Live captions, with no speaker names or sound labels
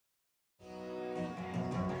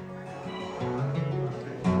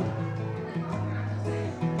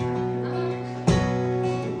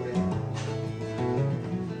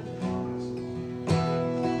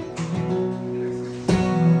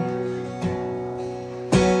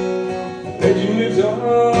legend lives on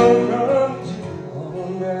from Jim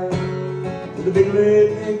on down to the big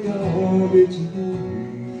redneck garbage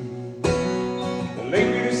movie. The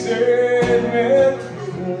lady said, man,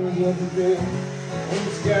 comes up again, and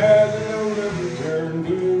the skies are no longer turned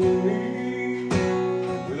gloomy.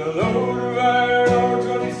 With a load of iron or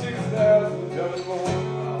 26,000 tons more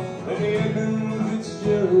than the Edmund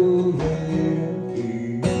Fitzgerald had.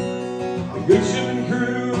 The good shipping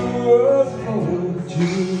crew was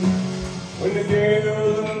overdue when the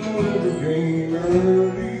gale of the river came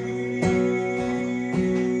early.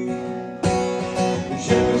 The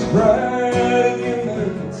ship was bright at the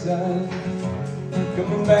American side,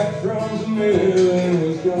 coming back from the mill in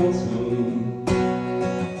Wisconsin.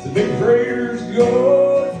 The big freighters go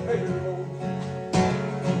to payroll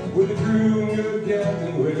with the crew and good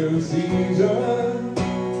captain widow season,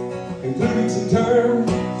 including some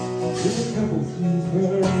terms with a couple few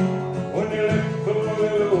firm when they left for the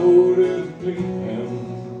loaded fleet.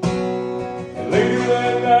 And later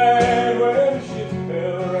that night when the ship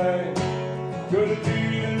fell right, could it be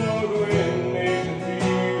the north wind made them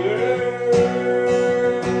feel it?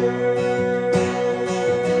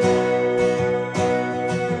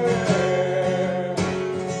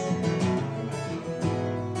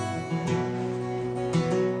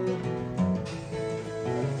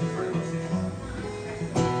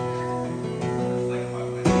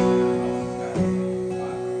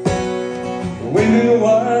 The wind and the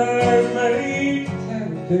wires made the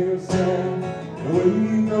tattletale sound, the way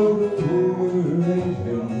you know the whole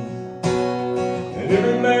engines. And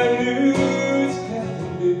every man knew his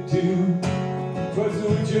captain did too, 'twas the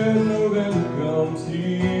witch of November come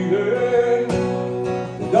stealing.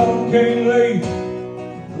 The dawn came late,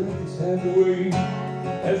 breakfast had to wait,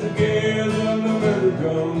 as the gales of November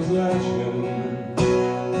comes lashing.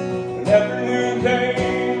 When afternoon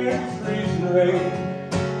came, it was freezing rain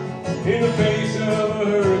in the face of a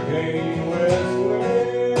hurricane west wind.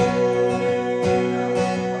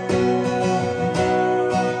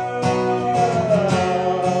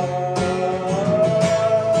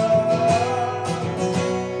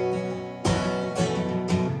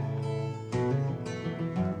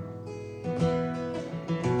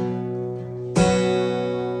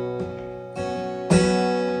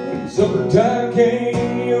 When supper time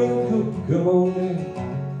came, the old cook come on in,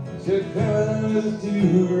 said, fellas, it's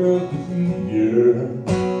too rough to feed ya.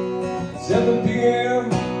 7 p.m.,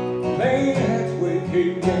 main hatchway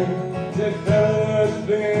came in, said, fellas, it's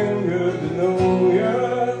been good to know ya.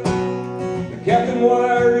 The captain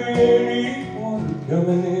wired in, heat water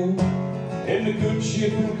coming in, and the good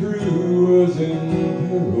ship and crew was in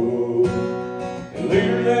peril. And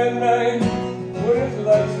later that night, when his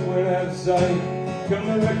lights went out of sight, come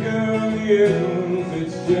the wreck of the Edmund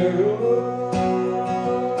Fitzgerald.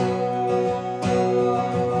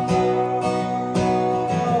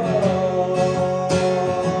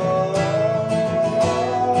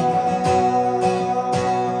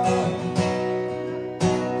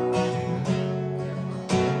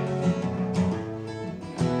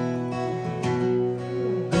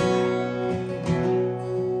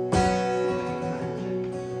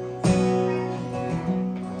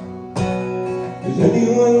 Does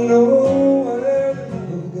anyone know where the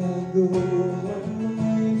love God goes when the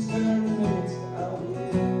waves turn minutes to hours?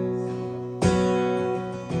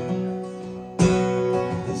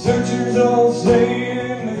 The searchers all say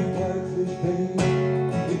they make whitefish pay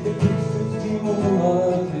if they put 15 more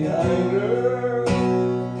miles behind her.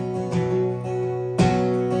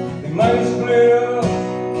 They might have split up,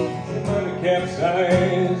 they might have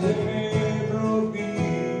capsized, they may have broke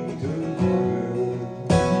deep to the water,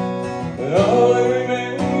 but all they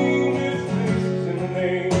remain is faces in the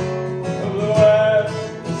name of the wife,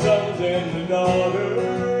 the sons, and the daughters.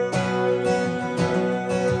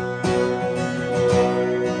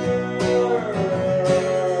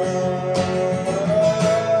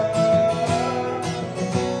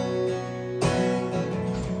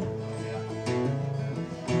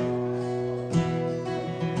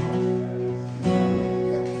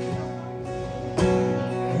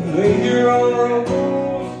 Later on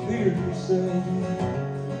Rose appeared herself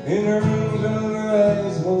in her rooms under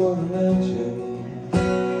Icewater Mansion.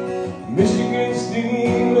 Michigan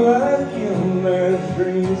steamed like a young man's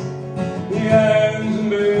dreams, the islands and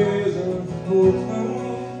bays of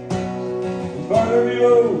Portland. And farther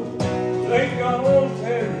below, Lake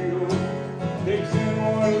Ontario takes in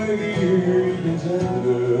one lady you can send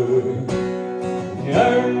her. The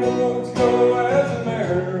iron boats go as the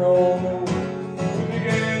mariner all knows.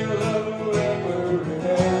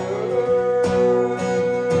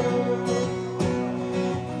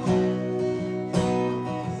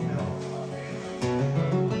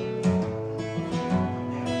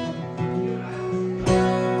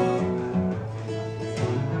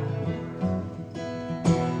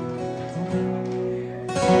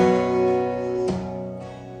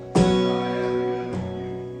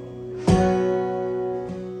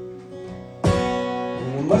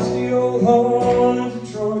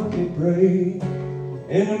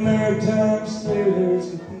 in the maritime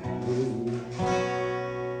sailors cathedral.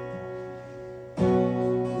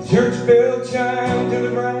 The church bell chimed to the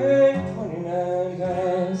brag 29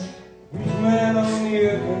 times. Each man on the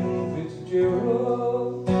Edmund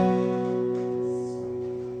Fitzgerald.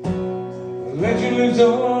 The legend lives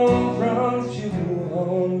on from children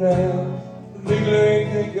on down. The big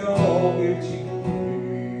lake they call their chief.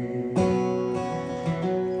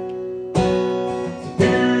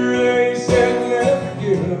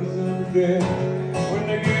 When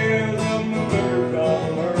they give them the better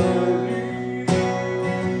from early.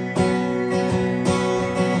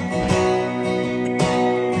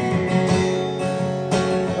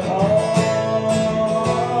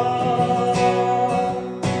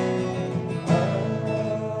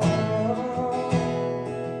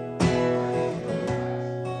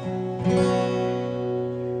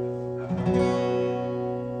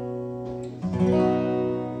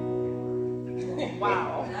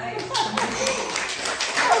 Wow. Nice.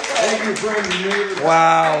 Thank you, friend.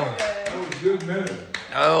 Wow. That was a good minute.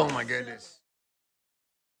 Oh my goodness.